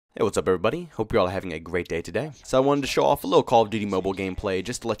Hey, what's up everybody? Hope you're all having a great day today. So I wanted to show off a little Call of Duty mobile gameplay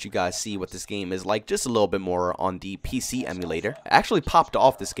just to let you guys see what this game is like just a little bit more on the PC emulator. I actually popped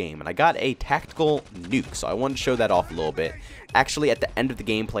off this game and I got a tactical nuke, so I wanted to show that off a little bit. Actually, at the end of the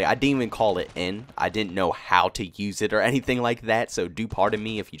gameplay, I didn't even call it in. I didn't know how to use it or anything like that, so do pardon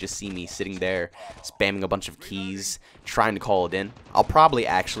me if you just see me sitting there spamming a bunch of keys trying to call it in. I'll probably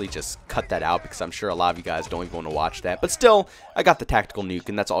actually just cut that out because I'm sure a lot of you guys don't even want to watch that. But still, I got the tactical nuke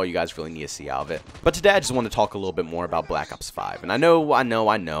and that's all you guys really need to see out of it. But today I just want to talk a little bit more about Black Ops 5. And I know.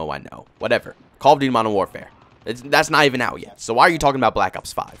 Whatever. Call of Duty Modern Warfare. That's not even out yet, so why are you talking about Black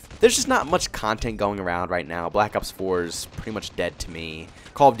Ops 5? There's just not much content going around right now. Black Ops 4 is pretty much dead to me.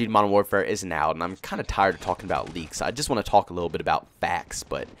 Call of Duty Modern Warfare isn't out, and I'm kind of tired of talking about leaks. I just want to talk a little bit about facts,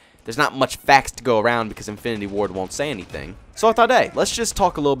 but there's not much facts to go around because Infinity Ward won't say anything. So I thought, hey, let's just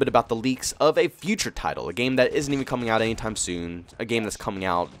talk a little bit about the leaks of a future title, a game that isn't even coming out anytime soon, a game that's coming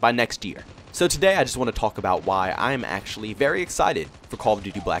out by next year. So today I just want to talk about why I'm actually very excited for Call of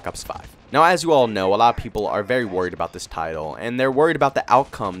Duty Black Ops 5. Now, as you all know, a lot of people are very worried about this title, and they're worried about the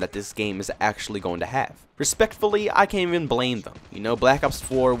outcome that this game is actually going to have. Respectfully, I can't even blame them. You know, Black Ops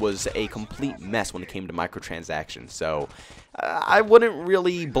 4 was a complete mess when it came to microtransactions, so I wouldn't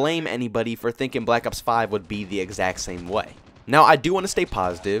really blame anybody for thinking Black Ops 5 would be the exact same way. Now, I do want to stay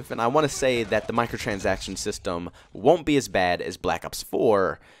positive, and I want to say that the microtransaction system won't be as bad as Black Ops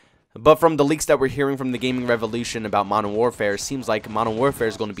 4, but from the leaks that we're hearing from the gaming revolution about Modern Warfare, it seems like Modern Warfare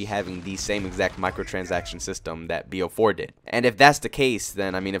is going to be having the same exact microtransaction system that BO4 did. And if that's the case,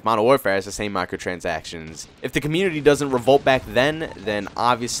 then, I mean, if Modern Warfare has the same microtransactions, if the community doesn't revolt back then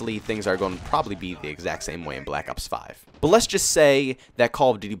obviously things are going to probably be the exact same way in Black Ops 5. But let's just say that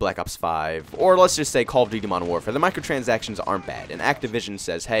Call of Duty Black Ops 5, or let's just say Call of Duty Modern Warfare, the microtransactions aren't bad, and Activision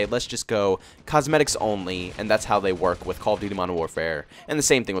says, hey, let's just go cosmetics only, and that's how they work with Call of Duty Modern Warfare, and the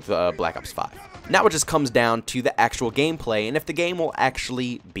same thing with Black Ops 5. Now it just comes down to the actual gameplay, and if the game will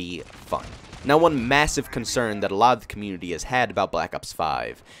actually be fun. Now, one massive concern that a lot of the community has had about Black Ops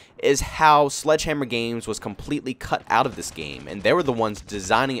 5 is how Sledgehammer Games was completely cut out of this game, and they were the ones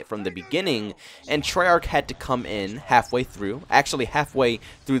designing it from the beginning, and Treyarch had to come in halfway through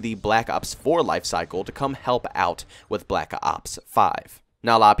the Black Ops 4 lifecycle to come help out with Black Ops 5.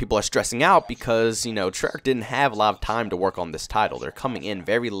 Now, a lot of people are stressing out because, you know, Treyarch didn't have a lot of time to work on this title. They're coming in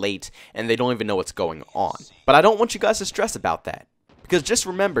very late, and they don't even know what's going on. But I don't want you guys to stress about that. Because just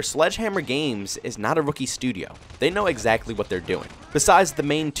remember, Sledgehammer Games is not a rookie studio. They know exactly what they're doing. Besides the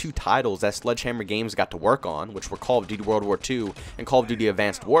main two titles that Sledgehammer Games got to work on, which were Call of Duty World War II and Call of Duty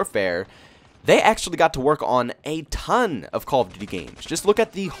Advanced Warfare, they actually got to work on a ton of Call of Duty games. Just look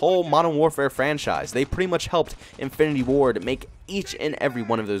at the whole Modern Warfare franchise. They pretty much helped Infinity Ward make each and every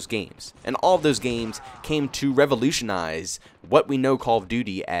one of those games. And all of those games came to revolutionize what we know Call of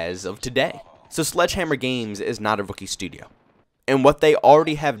Duty as of today. So Sledgehammer Games is not a rookie studio. And what they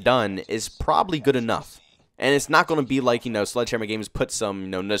already have done is probably good enough. And it's not going to be like, you know, Sledgehammer Games put some, you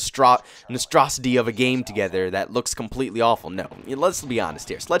know, monstrosity of a game together that looks completely awful. No, let's be honest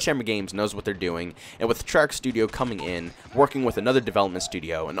here. Sledgehammer Games knows what they're doing. And with Treyarch Studio coming in, working with another development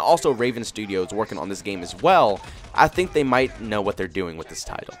studio, and also Raven Studios working on this game as well, I think they might know what they're doing with this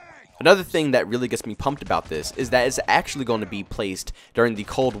title. Another thing that really gets me pumped about this is that it's actually going to be placed during the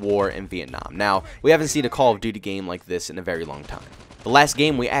Cold War in Vietnam. Now, we haven't seen a Call of Duty game like this in a very long time. The last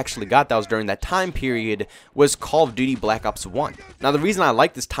game we actually got that was during that time period was Call of Duty Black Ops 1. Now, the reason I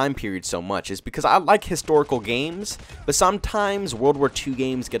like this time period so much is because I like historical games, but sometimes World War II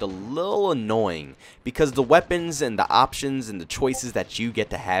games get a little annoying because the weapons and the options and the choices that you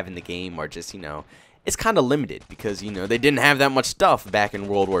get to have in the game are just, you know, it's kind of limited because, you know, they didn't have that much stuff back in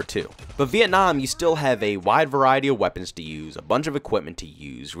World War II. But Vietnam, you still have a wide variety of weapons to use, a bunch of equipment to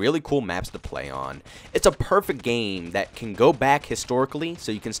use, really cool maps to play on. It's a perfect game that can go back historically,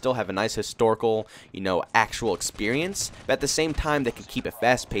 so you can still have a nice historical, you know, actual experience, but at the same time, they can keep it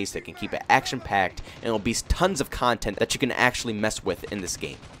fast-paced, they can keep it action-packed, and it'll be tons of content that you can actually mess with in this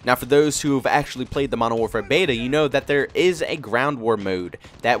game. Now, for those who have actually played the Modern Warfare beta, you know that there is a ground war mode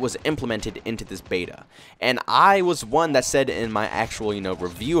that was implemented into this beta. And I was one that said in my actual, you know,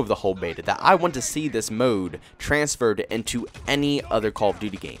 review of the whole beta that I want to see this mode transferred into any other Call of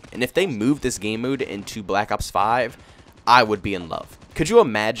Duty game. And if they move this game mode into Black Ops 5, I would be in love. Could you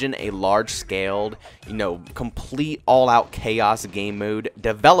imagine a large-scaled, you know, complete all-out chaos game mode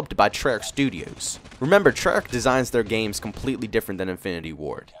developed by Treyarch Studios? Remember, Treyarch designs their games completely different than Infinity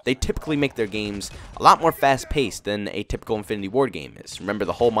Ward. They typically make their games a lot more fast-paced than a typical Infinity Ward game is. Remember,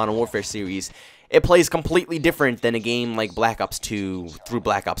 the whole Modern Warfare series, it plays completely different than a game like Black Ops 2 through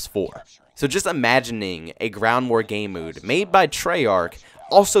Black Ops 4. So just imagining a ground war game mode made by Treyarch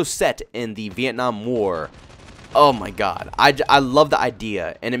also set in the Vietnam War. Oh my god, I love the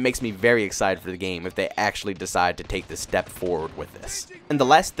idea, and it makes me very excited for the game if they actually decide to take this step forward with this. And the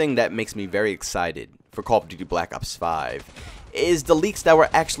last thing that makes me very excited for Call of Duty Black Ops 5 is the leaks that were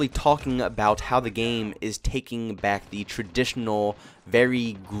actually talking about how the game is taking back the traditional,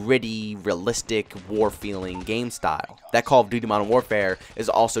 very gritty, realistic, war-feeling game style that Call of Duty Modern Warfare is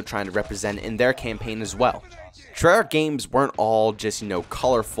also trying to represent in their campaign as well. Treyarch games weren't all just,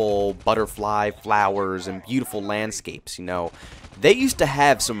 colorful butterfly flowers and beautiful landscapes, They used to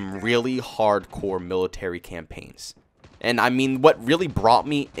have some really hardcore military campaigns. And I mean, what really brought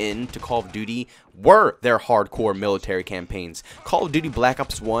me into Call of Duty were their hardcore military campaigns. Call of Duty Black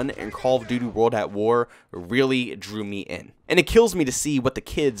Ops 1 and Call of Duty World at War really drew me in. And it kills me to see what the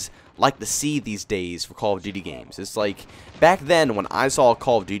kids like to see these days for Call of Duty games. It's like, back then when I saw a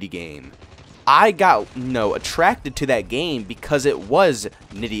Call of Duty game, I got, attracted to that game because it was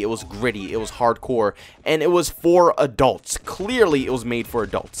nitty, it was gritty, it was hardcore, and it was for adults. Clearly, it was made for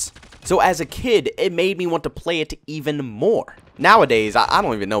adults. So as a kid, it made me want to play it even more. Nowadays, I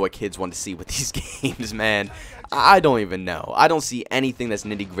don't even know what kids want to see with these games, man. I don't even know. I don't see anything that's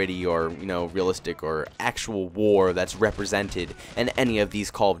nitty-gritty or, realistic or actual war that's represented in any of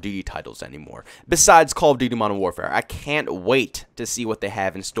these Call of Duty titles anymore. Besides Call of Duty Modern Warfare, I can't wait to see what they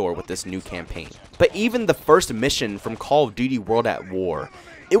have in store with this new campaign. But even the first mission from Call of Duty World at War,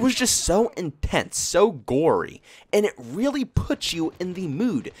 it was just so intense, so gory, and it really put you in the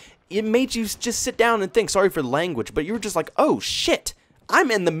mood. It made you just sit down and think, sorry for the language, but you were just like, oh shit,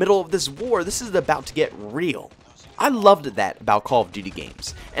 I'm in the middle of this war, this is about to get real. I loved that about Call of Duty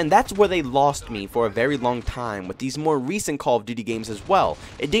games, and that's where they lost me for a very long time with these more recent Call of Duty games as well.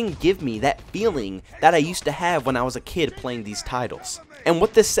 It didn't give me that feeling that I used to have when I was a kid playing these titles. And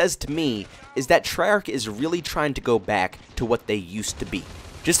what this says to me is that Treyarch is really trying to go back to what they used to be.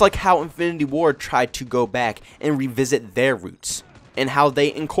 Just like how Infinity Ward tried to go back and revisit their roots, and how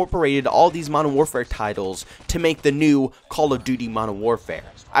they incorporated all these Modern Warfare titles to make the new Call of Duty Modern Warfare.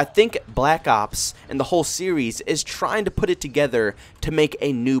 I think Black Ops and the whole series is trying to put it together to make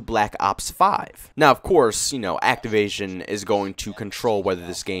a new Black Ops 5. Now, of course, Activision is going to control whether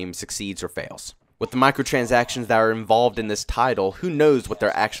this game succeeds or fails. With the microtransactions that are involved in this title, who knows what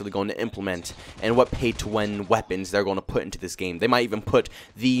they're actually going to implement and what pay-to-win weapons they're going to put into this game. They might even put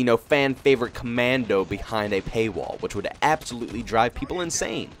the, fan-favorite commando behind a paywall, which would absolutely drive people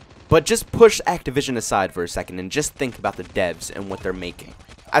insane. But just push Activision aside for a second and just think about the devs and what they're making.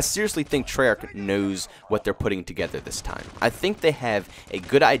 I seriously think Treyarch knows what they're putting together this time. I think they have a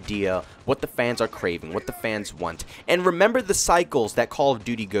good idea what the fans are craving, what the fans want. And remember the cycles that Call of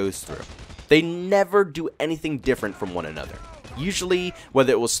Duty goes through. They never do anything different from one another. Usually,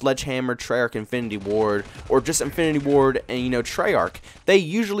 whether it was Sledgehammer, Treyarch, Infinity Ward, or just Infinity Ward and, Treyarch, they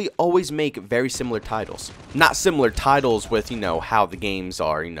usually always make very similar titles. Not similar titles with, how the games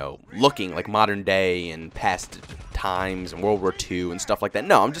are, looking like modern day and past times and World War II and stuff like that.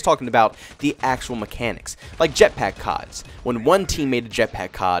 No, I'm just talking about the actual mechanics. Like jetpack CODs. When one team made a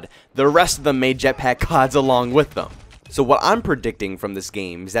jetpack COD, the rest of them made jetpack CODs along with them. So what I'm predicting from this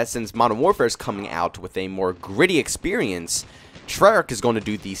game is that since Modern Warfare is coming out with a more gritty experience, Treyarch is going to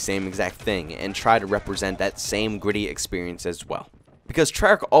do the same exact thing and try to represent that same gritty experience as well. Because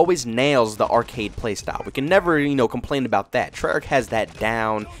Treyarch always nails the arcade playstyle. We can never, complain about that. Treyarch has that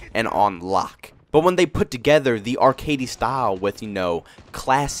down and on lock. But when they put together the arcadey style with,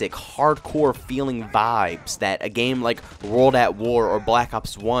 classic, hardcore feeling vibes that a game like World at War or Black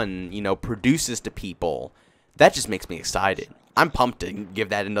Ops 1, produces to people, that just makes me excited. I'm pumped to give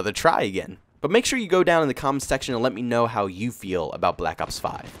that another try again. But make sure you go down in the comments section and let me know how you feel about Black Ops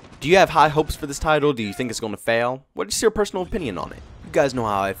 5. Do you have high hopes for this title? Do you think it's going to fail? What is your personal opinion on it? You guys know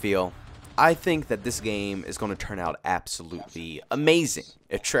how I feel. I think that this game is going to turn out absolutely amazing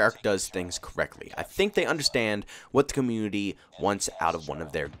if Treyarch does things correctly. I think they understand what the community wants out of one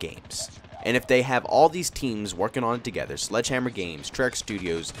of their games. And if they have all these teams working on it together, Sledgehammer Games, Treyarch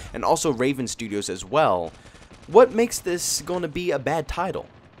Studios, and also Raven Studios as well, what makes this going to be a bad title?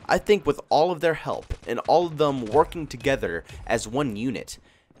 I think with all of their help and all of them working together as one unit,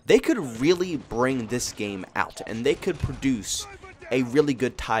 they could really bring this game out and they could produce a really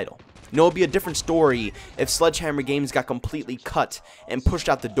good title. It would be a different story if Sledgehammer Games got completely cut and pushed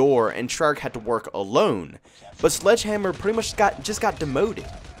out the door and Treyarch had to work alone. But Sledgehammer pretty much just got demoted.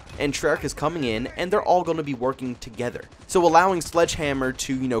 And Treyarch is coming in, and they're all going to be working together. So allowing Sledgehammer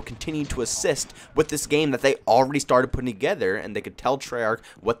to, continue to assist with this game that they already started putting together, and they could tell Treyarch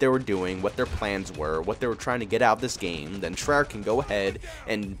what they were doing, what their plans were, what they were trying to get out of this game, then Treyarch can go ahead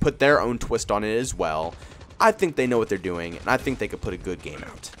and put their own twist on it as well. I think they know what they're doing, and I think they could put a good game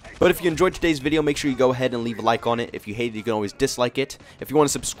out. But if you enjoyed today's video, make sure you go ahead and leave a like on it. If you hate it, you can always dislike it. If you want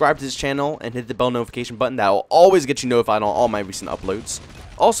to subscribe to this channel and hit the bell notification button, that will always get you notified on all my recent uploads.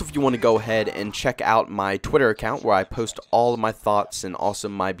 Also, if you want to go ahead and check out my Twitter account where I post all of my thoughts and also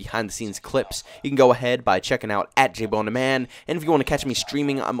my behind-the-scenes clips, you can go ahead by checking out at JbowenDaMan. And if you want to catch me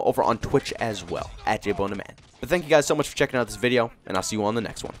streaming, I'm over on Twitch as well, at JbowenDaMan. But thank you guys so much for checking out this video, and I'll see you on the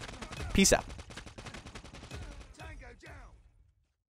next one. Peace out.